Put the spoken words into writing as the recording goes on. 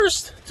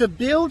first, to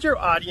build your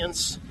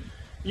audience,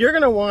 you're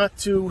going to want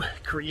to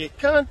create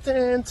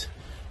content.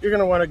 You're going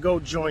to want to go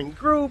join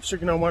groups. You're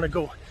going to want to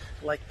go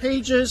like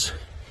pages.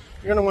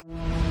 You're going to want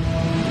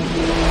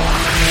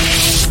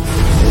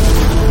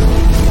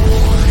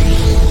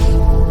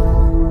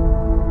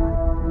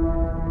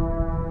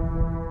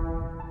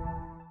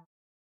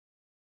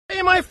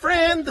Hey, my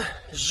friend,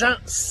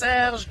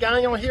 Jean-Serge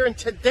Gagnon here, and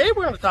today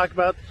we're going to talk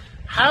about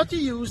how to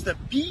use the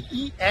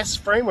BES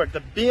framework, the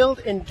Build,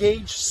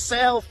 Engage,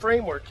 Sell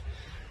framework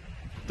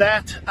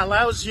that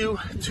allows you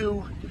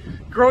to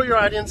grow your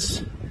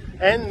audience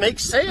and make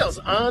sales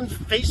on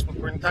Facebook.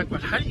 We're going to talk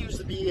about how to use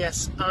the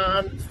BES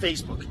on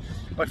Facebook.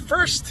 But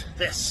first,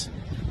 this.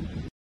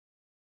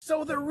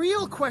 So the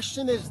real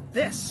question is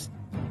this.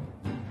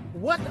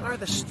 What are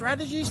the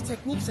strategies,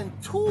 techniques, and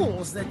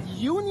tools that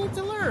you need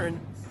to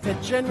learn to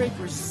generate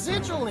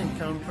residual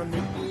income from the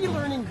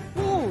e-learning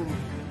boom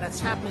that's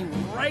happening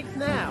right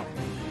now?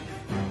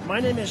 My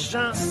name is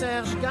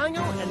Jean-Serge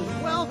Gagnon,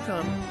 and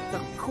welcome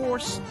to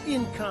Course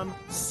Income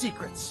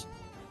Secrets.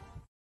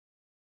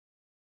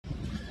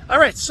 All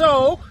right,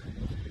 so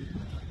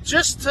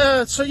just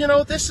so you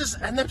know, this is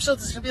an episode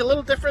that's going to be a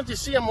little different. You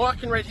see, I'm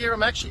walking right here.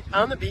 I'm actually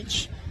on the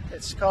beach.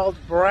 It's called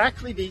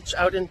Brackley Beach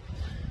out in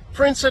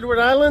Prince Edward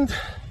Island.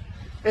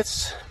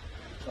 It's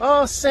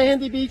all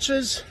sandy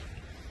beaches.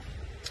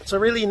 It's a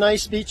really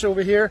nice beach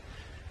over here,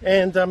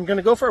 and I'm going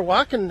to go for a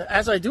walk, and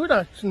as I do it,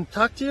 I can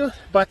talk to you.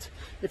 But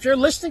if you're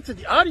listening to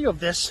the audio of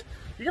this,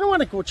 you're going to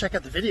want to go check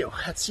out the video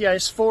at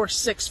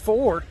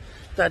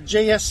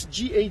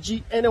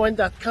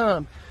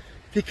cis464.jsgagnon.com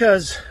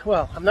because,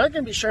 well, I'm not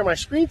going to be sharing my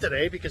screen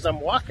today because I'm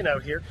walking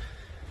out here,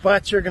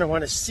 but you're going to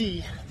want to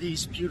see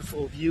these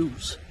beautiful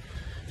views,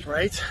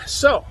 right?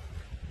 So,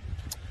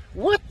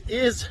 what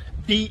is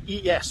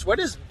BES? What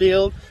is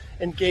Build,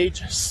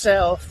 Engage,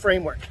 Sell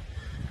framework?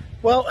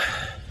 Well,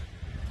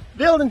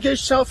 Build,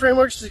 Engage, Sell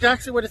framework is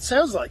exactly what it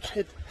sounds like.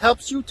 It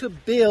helps you to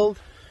build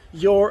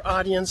your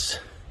audience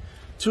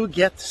to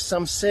get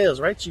some sales,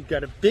 right? You've got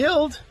to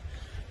build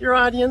your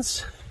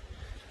audience,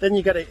 then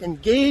you got to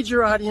engage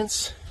your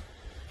audience,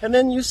 and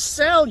then you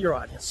sell your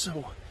audience.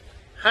 So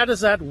how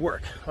does that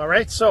work? All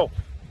right, so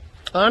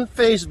on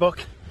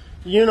Facebook,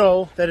 you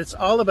know that it's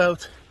all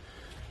about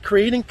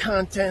creating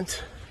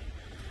content.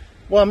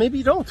 Well, maybe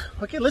you don't.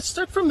 Okay, let's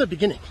start from the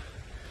beginning.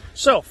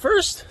 So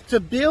first, to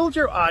build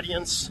your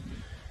audience,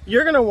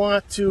 you're going to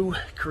want to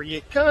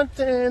create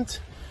content.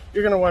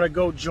 You're going to want to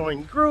go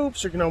join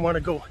groups. You're going to want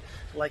to go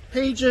like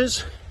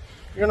pages.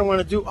 You're going to want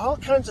to do all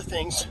kinds of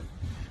things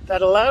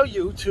that allow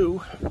you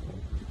to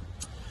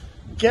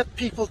get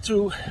people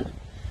to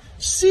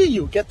see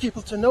you, get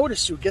people to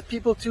notice you, get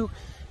people to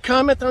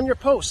comment on your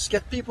posts,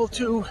 get people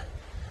to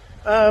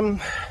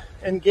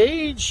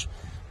engage,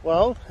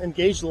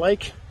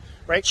 like,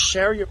 right?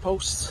 Share your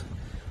posts.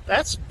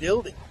 That's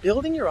building.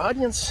 Building your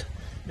audience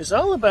is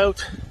all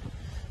about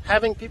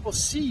having people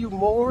see you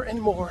more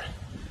and more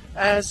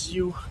as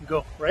you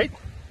go, right?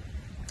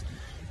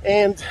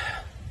 And,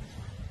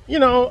 you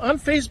know, on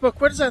Facebook,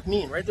 what does that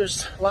mean, right?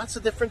 There's lots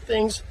of different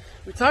things.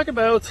 We talk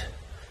about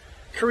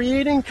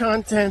creating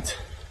content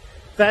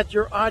that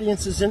your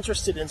audience is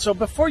interested in. So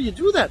before you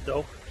do that,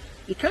 though,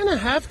 you kind of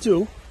have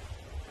to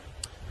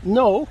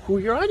know who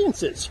your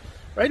audience is,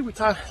 right? We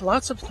talk,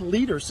 lots of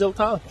leaders, they'll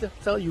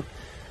tell you,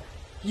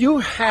 you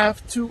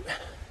have to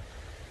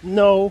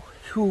know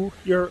who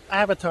your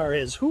avatar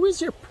is. Who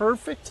is your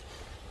perfect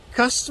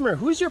customer?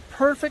 Who is your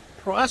perfect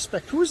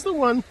prospect? Who is the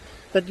one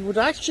that you would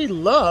actually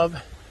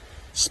love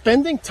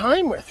spending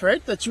time with,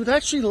 right? That you would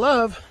actually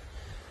love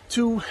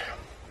to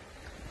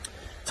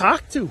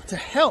talk to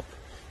help,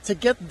 to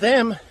get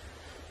them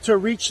to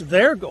reach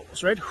their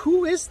goals, right?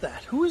 Who is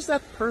that? Who is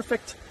that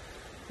perfect,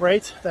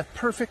 right? That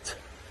perfect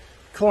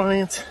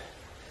client,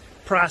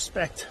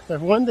 prospect, the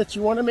one that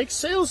you want to make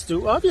sales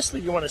to.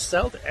 Obviously, you want to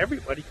sell to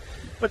everybody,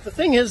 but the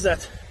thing is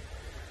that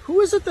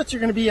who is it that you're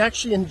going to be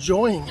actually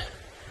enjoying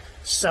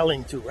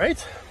selling to,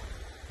 right?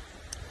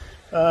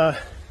 And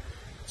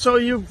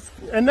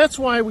that's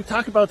why we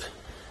talk about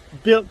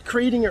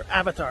creating your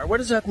avatar. What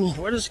does that mean?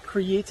 What does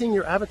creating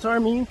your avatar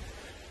mean?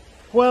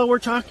 Well, we're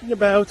talking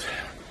about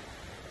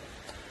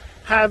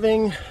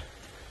having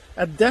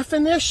a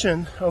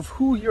definition of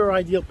who your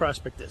ideal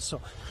prospect is.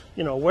 So,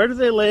 you know, where do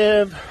they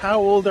live? How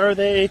old are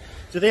they?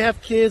 Do they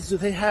have kids? Do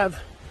they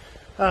have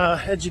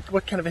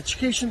what kind of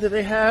education do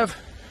they have?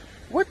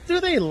 What do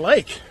they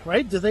like,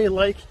 right? Do they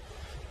like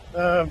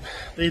how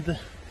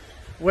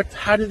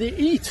do they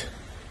eat?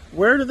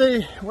 Where do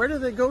they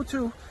go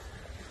to?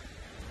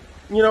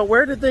 You know,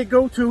 where did they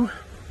go to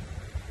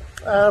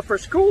for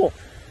school?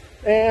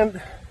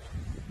 And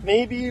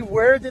maybe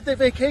where did they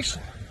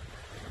vacation?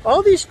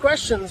 All these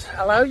questions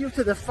allow you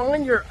to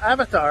define your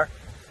avatar.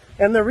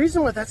 And the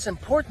reason why that's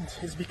important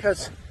is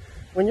because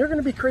when you're going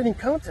to be creating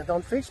content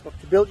on Facebook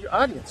to build your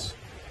audience,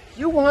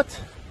 you want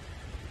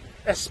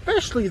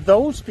especially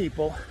those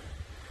people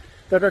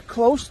that are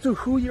close to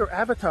who your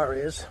avatar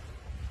is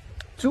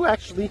to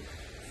actually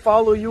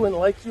follow you and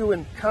like you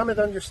and comment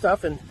on your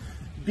stuff and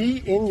be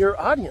in your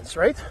audience,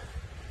 right?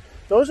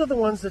 those are the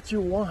ones that you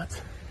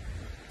want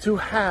to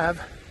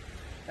have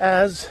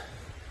as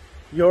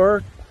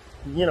your,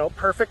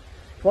 perfect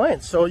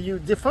clients. So you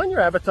define your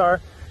avatar,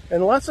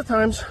 and lots of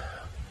times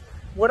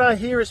what I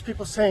hear is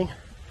people saying,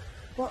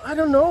 well, I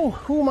don't know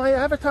who my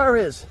avatar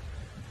is.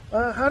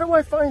 How do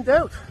I find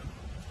out?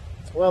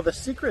 Well, the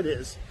secret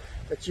is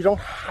that you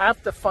don't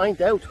have to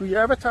find out who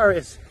your avatar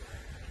is.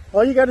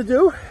 All you got to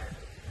do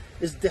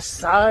is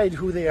decide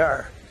who they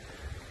are.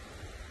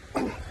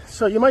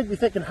 So you might be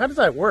thinking, how does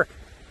that work?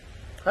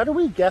 How do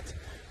we get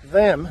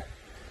them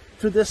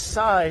to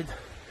decide?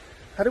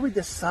 How do we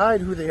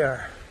decide who they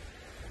are?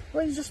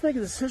 Well, you just make a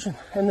decision.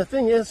 And the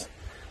thing is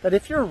that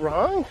if you're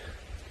wrong,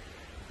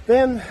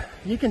 then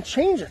you can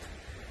change it.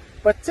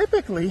 But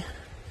typically,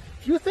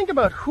 if you think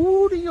about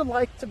who do you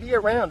like to be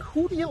around,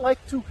 who do you like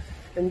to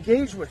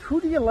engage with,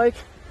 who do you like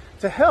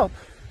to help,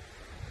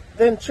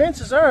 then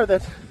chances are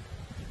that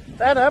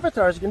that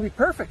avatar is going to be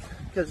perfect,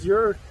 because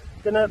you're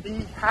going to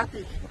be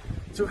happy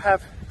to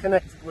have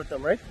connected with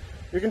them, right?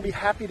 You're going to be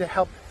happy to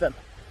help them.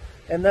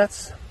 And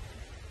that's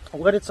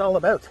what it's all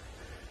about,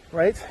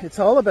 right? It's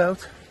all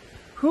about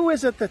who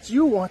is it that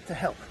you want to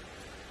help?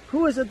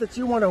 Who is it that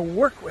you want to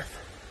work with,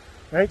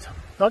 right?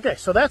 Okay,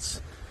 so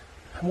that's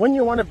when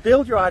you want to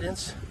build your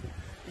audience.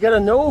 You got to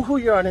know who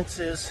your audience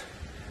is,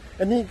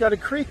 and then you got to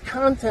create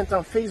content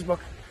on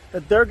Facebook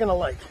that they're going to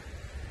like,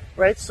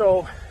 right?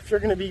 So if you're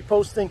going to be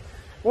posting,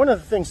 one of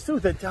the things too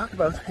they talk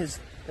about is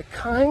the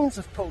kinds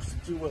of posts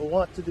that you will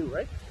want to do,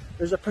 right?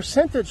 There's a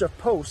percentage of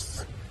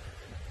posts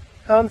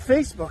on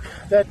Facebook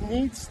that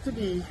needs to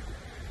be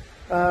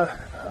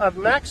a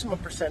maximum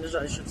percentage,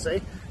 I should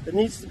say, that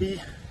needs to be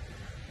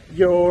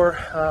your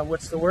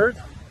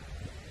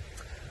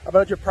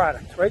about your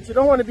product, right? You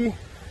don't want to be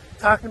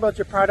talking about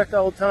your product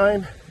all the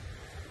time,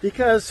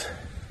 because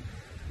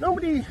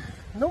nobody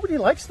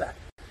likes that.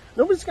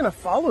 Nobody's going to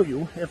follow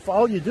you if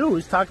all you do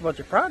is talk about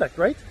your product,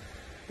 right?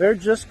 They're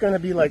just going to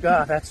be like,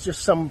 that's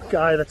just some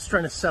guy that's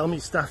trying to sell me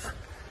stuff.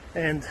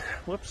 And,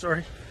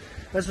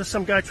 that's just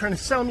some guy trying to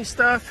sell me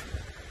stuff,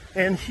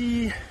 and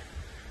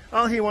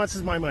all he wants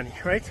is my money,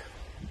 right?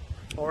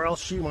 Or all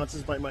she wants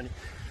is my money.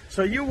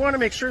 So you want to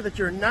make sure that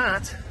you're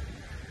not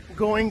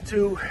going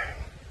to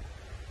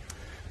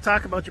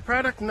talk about your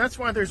product, and that's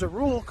why there's a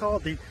rule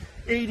called the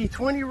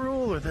 80-20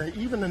 rule, or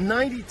even the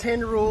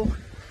 90-10 rule.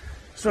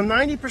 So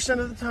 90%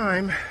 of the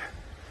time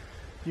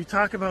you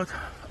talk about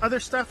other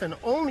stuff, and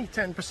only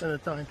 10%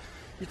 of the time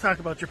you talk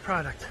about your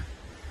product.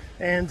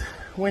 And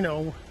we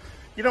know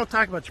you don't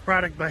talk about your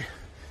product by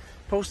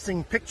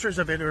posting pictures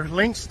of it or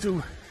links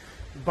to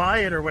buy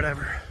it or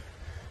whatever.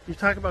 You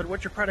talk about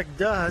what your product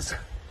does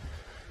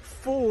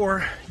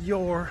for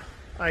your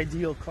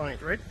ideal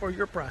client, right? For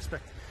your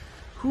prospect.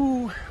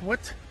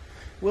 What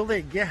will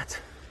they get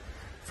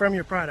from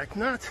your product?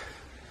 Not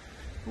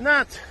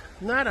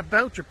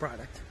about your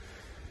product.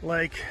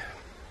 Like,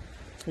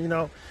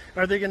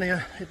 are they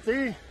gonna, if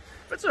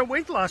it's a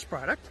weight loss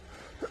product,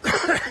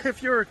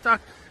 if you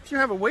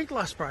have a weight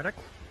loss product,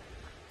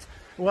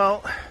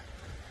 well,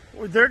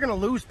 they're gonna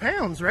lose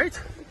pounds, right?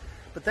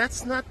 But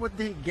that's not what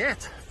they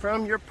get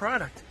from your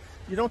product.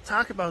 You don't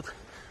talk about,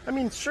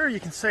 sure, you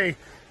can say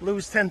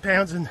lose 10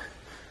 pounds in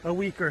a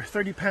week, or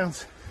 30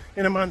 pounds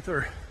in a month,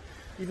 or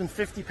even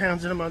 50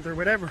 pounds in a month, or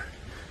whatever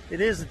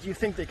it is that you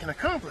think they can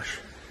accomplish.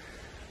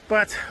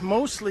 But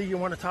mostly you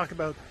want to talk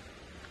about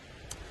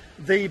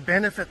the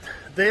benefit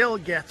they'll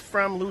get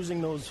from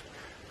losing those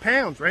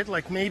pounds, right?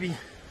 Like maybe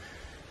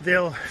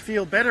they'll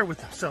feel better with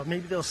themselves.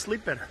 Maybe they'll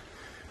sleep better.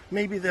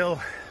 Maybe they'll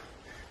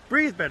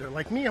breathe better.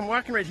 Like me, I'm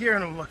walking right here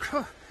and I'm like,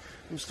 I'm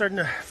starting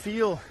to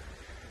feel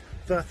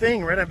the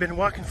thing, right? I've been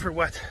walking for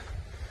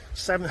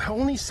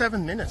only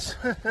 7 minutes.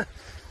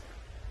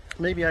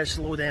 Maybe I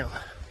slow down.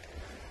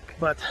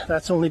 But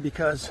that's only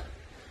because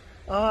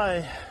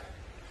I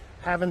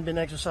haven't been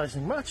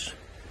exercising much.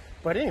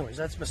 But anyways,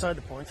 that's beside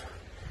the point.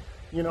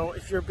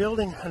 If you're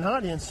building an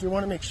audience, you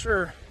want to make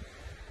sure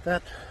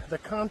that the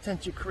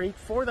content you create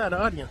for that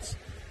audience,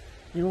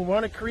 you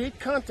want to create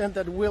content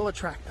that will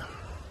attract them.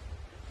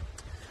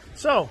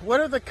 So, what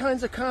are the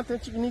kinds of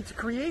content you need to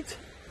create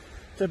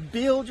to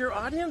build your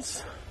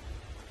audience?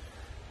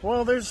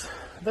 Well, there's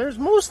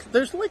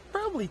like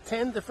probably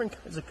 10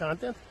 different kinds of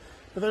content,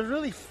 but there's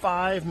really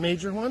 5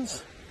 major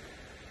ones.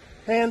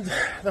 And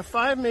the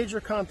 5 major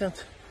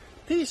content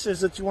pieces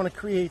that you want to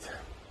create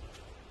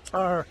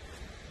are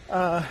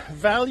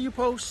value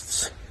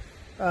posts,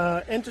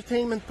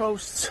 entertainment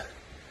posts,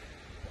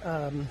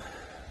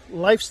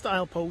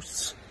 lifestyle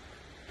posts,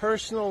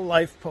 personal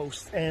life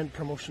posts, and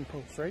promotion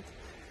posts, right?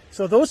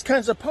 So those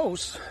kinds of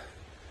posts,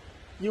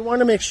 you want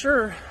to make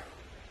sure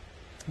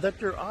that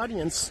your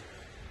audience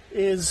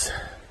is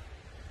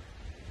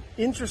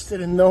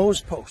interested in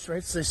those posts,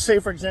 right? So say,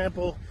 for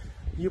example,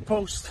 you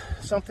post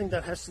something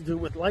that has to do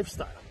with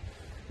lifestyle,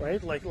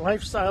 right? Like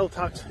lifestyle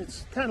talks,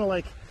 it's kind of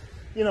like,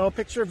 a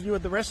picture of you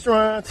at the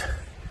restaurant,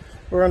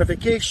 or on a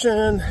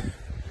vacation,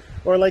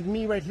 or like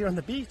me right here on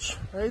the beach,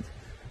 right?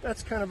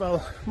 That's kind of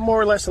a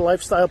more or less a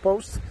lifestyle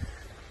post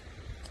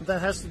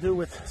that has to do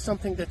with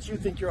something that you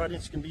think your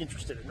audience can be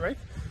interested in, right?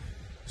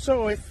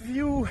 So if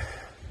you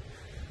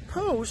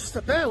post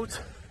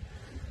about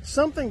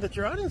something that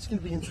your audience can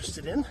be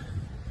interested in,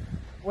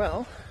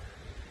 well,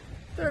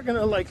 they're going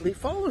to likely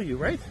follow you,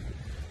 right?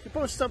 If you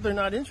post stuff they're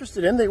not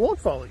interested in, they won't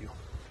follow you.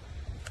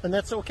 And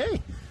that's okay.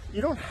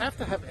 You don't have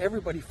to have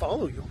everybody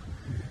follow you.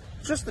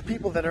 Just the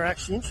people that are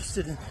actually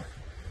interested in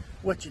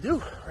what you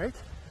do, right?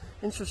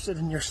 Interested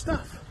in your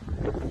stuff.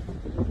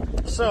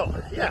 So,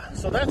 yeah,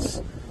 so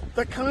that's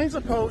the kinds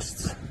of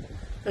posts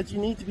that you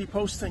need to be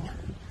posting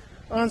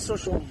on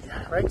social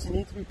media, right? You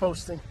need to be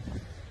posting.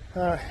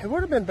 It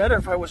would have been better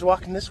if I was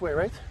walking this way,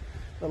 right?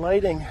 The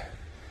lighting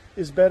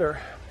is better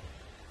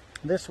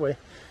this way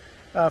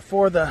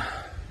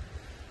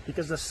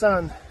because the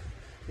sun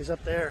is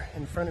up there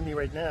in front of me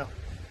right now.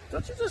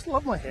 Don't you just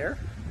love my hair?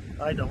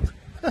 I don't.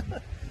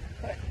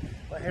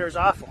 My hair is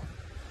awful.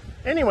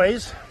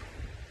 Anyways,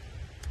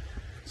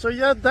 so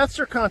yeah, that's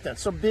your content.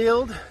 So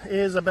build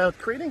is about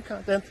creating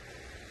content.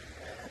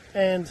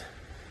 And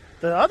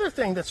the other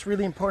thing that's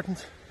really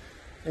important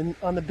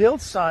on the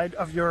build side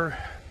of your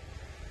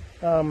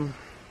on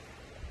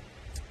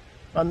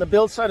the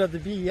build side of the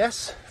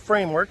BES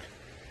framework,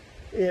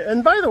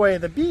 and by the way,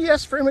 the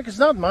BES framework is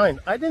not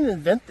mine. I didn't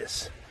invent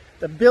this.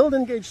 The Build,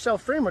 Engage, Sell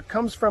framework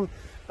comes from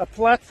a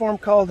platform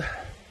called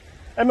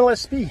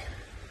MLSP.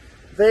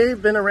 They've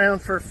been around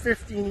for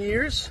 15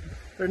 years.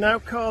 They're now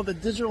called the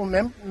Digital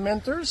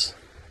Mentors,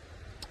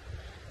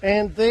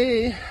 and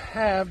they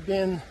have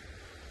been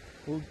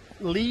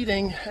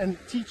leading and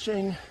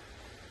teaching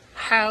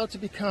how to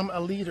become a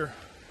leader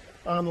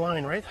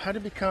online, right? How to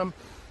become,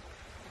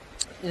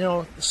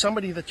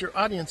 somebody that your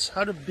audience,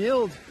 how to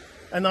build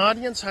an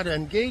audience, how to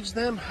engage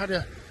them,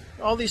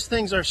 all these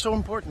things are so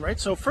important, right?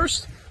 So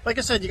first, like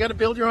I said, you got to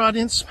build your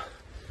audience,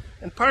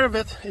 and part of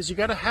it is you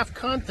got to have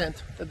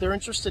content that they're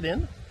interested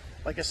in,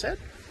 like I said.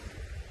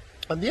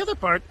 And the other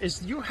part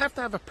is you have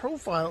to have a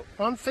profile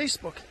on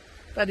Facebook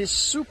that is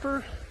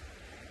super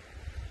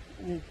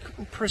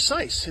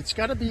precise. It's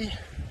got to be,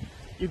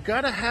 you've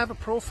got to have a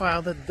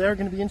profile that they're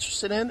going to be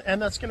interested in,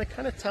 and that's going to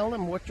kind of tell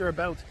them what you're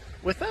about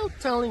without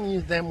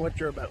telling them what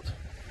you're about,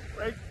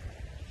 right?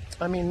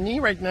 I mean, me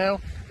right now,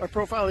 my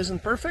profile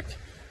isn't perfect.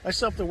 I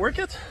still have to work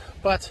it,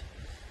 but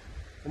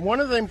one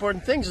of the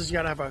important things is you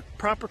got to have a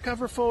proper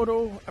cover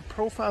photo, a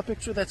profile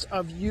picture that's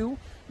of you,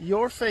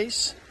 your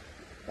face,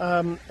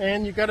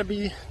 and you got to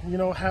be,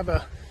 have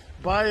a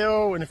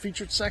bio and a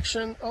featured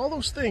section. All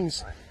those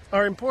things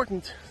are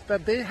important,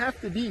 that they have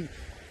to be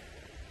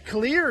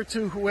clear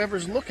to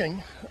whoever's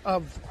looking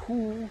of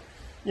who,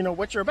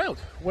 what you're about.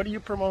 What do you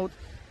promote?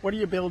 What are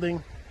you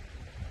building?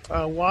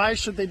 Why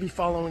should they be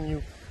following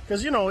you?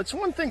 Because, it's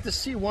one thing to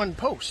see one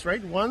post,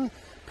 right? One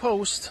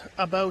post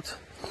about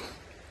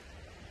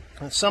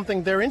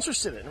something they're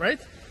interested in,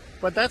 right?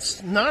 But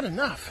that's not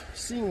enough.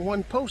 Seeing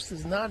one post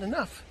is not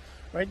enough,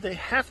 right? They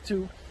have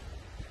to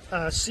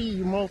see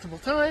you multiple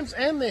times,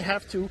 and they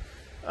have to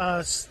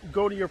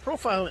go to your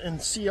profile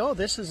and see, oh,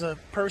 this is a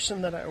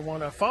person that I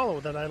want to follow,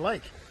 that I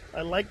like.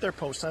 I like their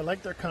posts. I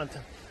like their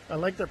content. I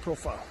like their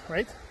profile,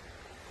 right?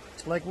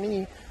 Like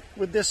me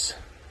with this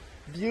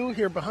view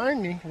here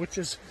behind me, which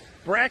is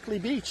Brackley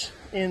Beach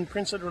in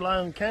Prince Edward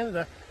Island,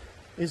 Canada,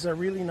 is a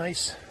really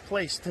nice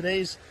place.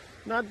 Today's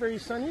not very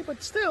sunny,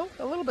 but still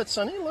a little bit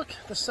sunny. Look,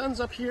 the sun's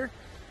up here,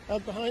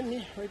 out behind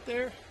me, right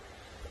there.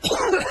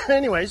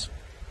 Anyways,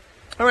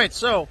 all right,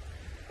 so,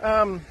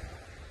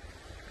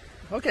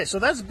 okay, so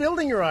that's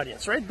building your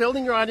audience, right?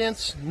 Building your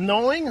audience,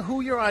 knowing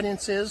who your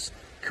audience is,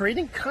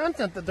 creating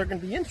content that they're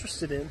going to be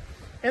interested in,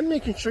 and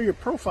making sure your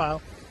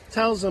profile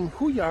tells them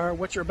who you are,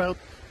 what you're about,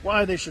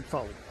 why they should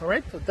follow you, all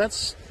right? So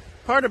that's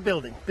part of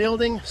building.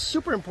 Building,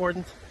 super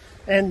important,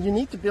 and you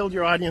need to build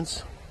your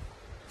audience.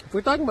 If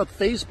we're talking about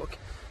Facebook,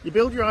 you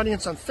build your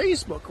audience on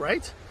Facebook,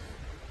 right?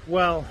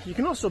 Well, you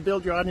can also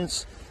build your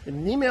audience in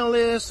an email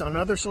list, on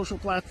other social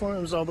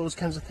platforms, all those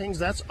kinds of things.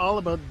 That's all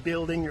about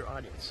building your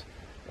audience,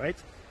 right?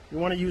 You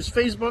want to use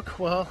Facebook,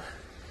 well,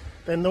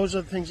 then those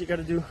are the things you got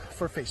to do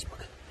for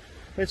Facebook.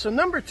 Right, so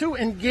number 2,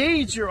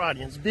 engage your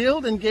audience.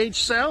 Build, engage,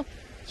 sell.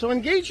 So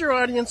engage your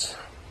audience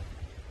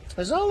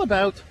is all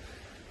about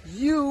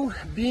you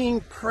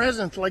being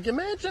present. Like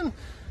imagine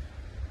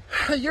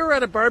you're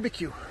at a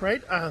barbecue,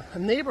 right? A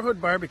neighborhood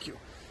barbecue.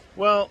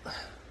 Well,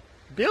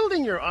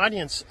 building your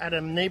audience at a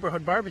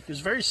neighborhood barbecue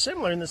is very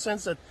similar in the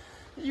sense that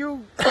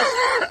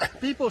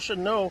people should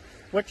know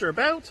what you're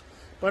about,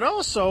 but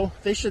also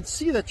they should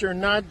see that you're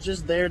not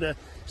just there to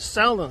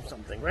sell them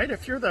something, right?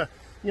 If you're the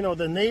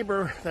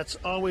neighbor that's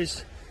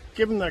always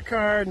giving their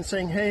card and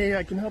saying, hey,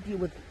 I can help you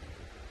with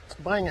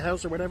buying a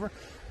house or whatever,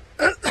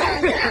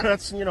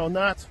 that's,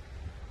 not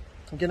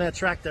going to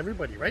attract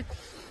everybody, right?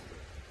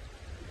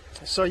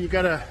 So you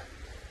got to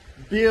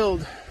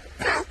build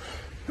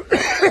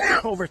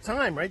over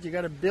time, right? You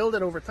got to build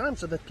it over time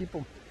so that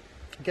people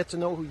get to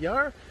know who you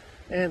are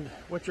and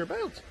what you're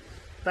about.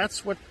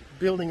 That's what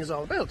building is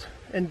all about.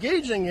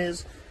 Engaging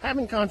is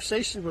having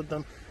conversations with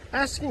them,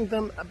 asking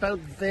them about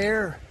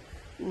their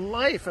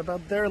life,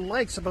 about their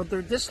likes, about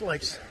their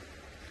dislikes,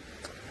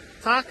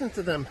 talking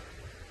to them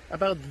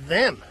about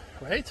them,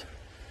 right?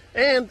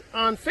 And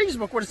on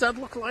Facebook, what does that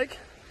look like?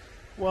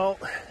 Well,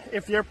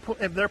 if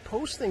they're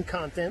posting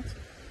content,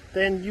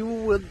 then you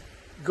would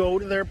go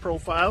to their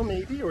profile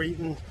maybe, or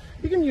even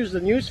you can use the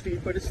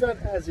newsfeed, but it's not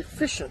as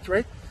efficient,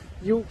 right?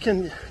 You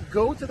can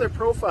go to their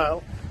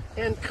profile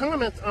and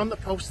comment on the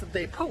post that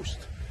they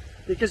post.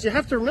 Because you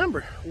have to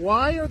remember,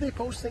 why are they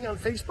posting on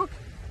Facebook?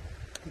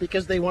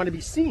 Because they want to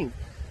be seen.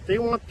 They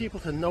want people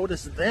to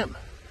notice them,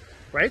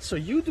 right? So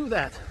you do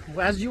that.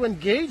 As you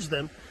engage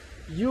them,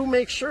 you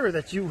make sure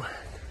that you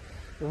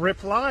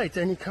reply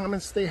to any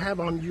comments they have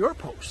on your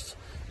posts.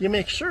 You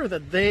make sure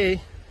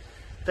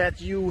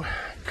that you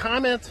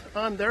comment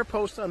on their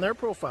post on their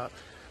profile.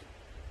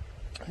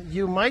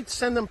 You might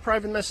send them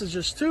private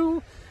messages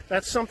too.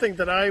 That's something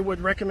that I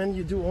would recommend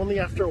you do only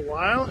after a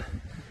while.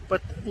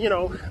 But, you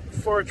know,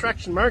 for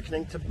attraction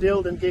marketing, to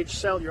build, engage,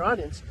 sell your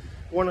audience,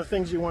 one of the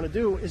things you want to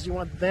do is you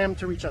want them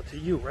to reach out to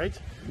you, right?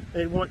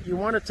 You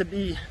want it to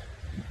be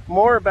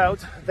more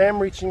about them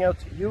reaching out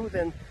to you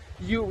than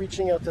you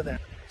reaching out to them.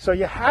 So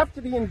you have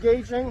to be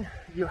engaging.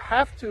 You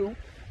have to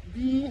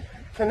be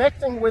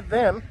connecting with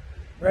them,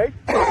 right?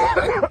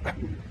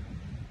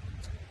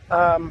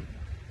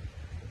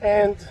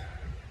 And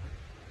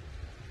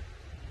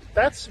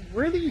that's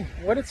really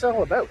what it's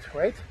all about,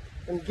 right?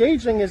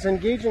 Engaging is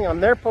engaging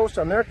on their posts,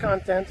 on their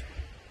content,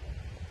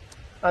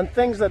 on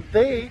things that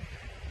they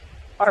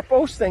are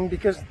posting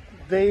because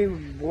they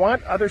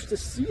want others to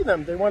see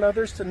them. They want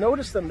others to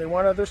notice them. They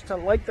want others to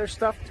like their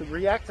stuff, to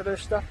react to their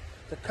stuff,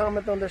 to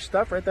comment on their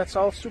stuff, right? That's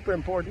all super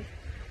important.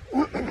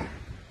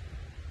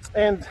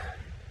 And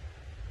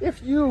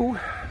if you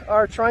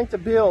are trying to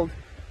build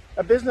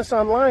a business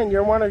online,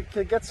 you want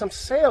to get some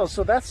sales.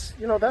 So that's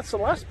the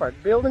last part.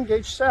 Build,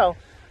 engage, sell.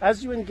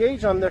 As you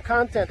engage on their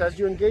content, as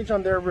you engage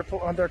on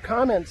their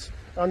comments,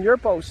 on your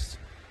posts,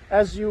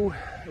 as you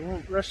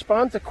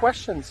respond to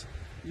questions,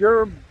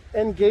 you're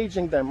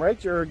engaging them,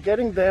 right? You're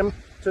getting them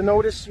to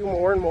notice you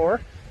more and more.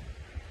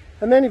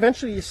 And then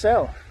eventually you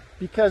sell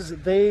because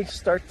they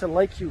start to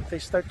like you, they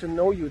start to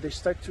know you, they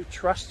start to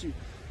trust you.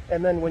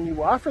 And then when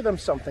you offer them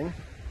something,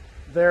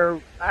 they're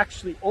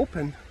actually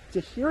open to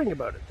hearing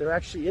about it. They're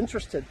actually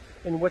interested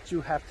in what you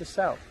have to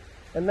sell.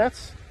 And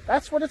that's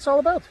what it's all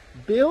about.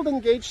 Build,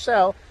 engage,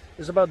 sell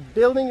is about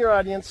building your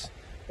audience,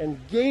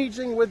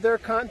 engaging with their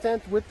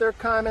content, with their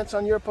comments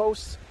on your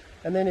posts,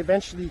 and then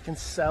eventually you can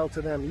sell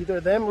to them. Either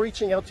them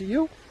reaching out to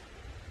you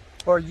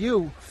or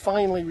you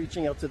finally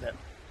reaching out to them.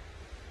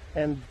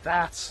 And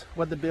that's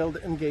what the Build,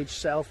 Engage,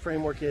 Sell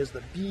framework is,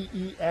 the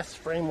BES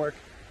framework,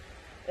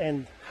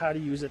 and how to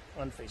use it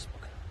on Facebook.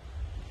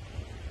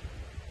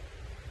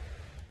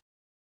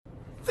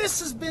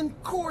 This has been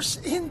Course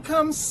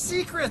Income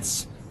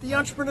Secrets, the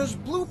entrepreneur's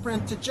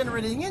blueprint to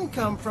generating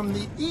income from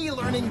the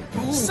e-learning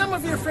boom. Some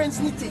of your friends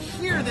need to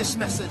hear this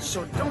message,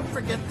 so don't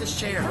forget to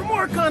share. For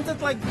more content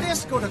like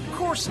this, go to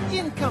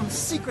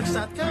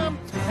CourseIncomeSecrets.com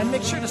and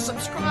make sure to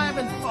subscribe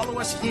and follow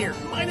us here.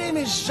 My name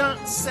is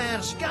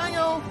Jean-Serge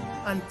Gagnon.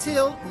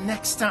 Until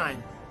next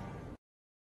time.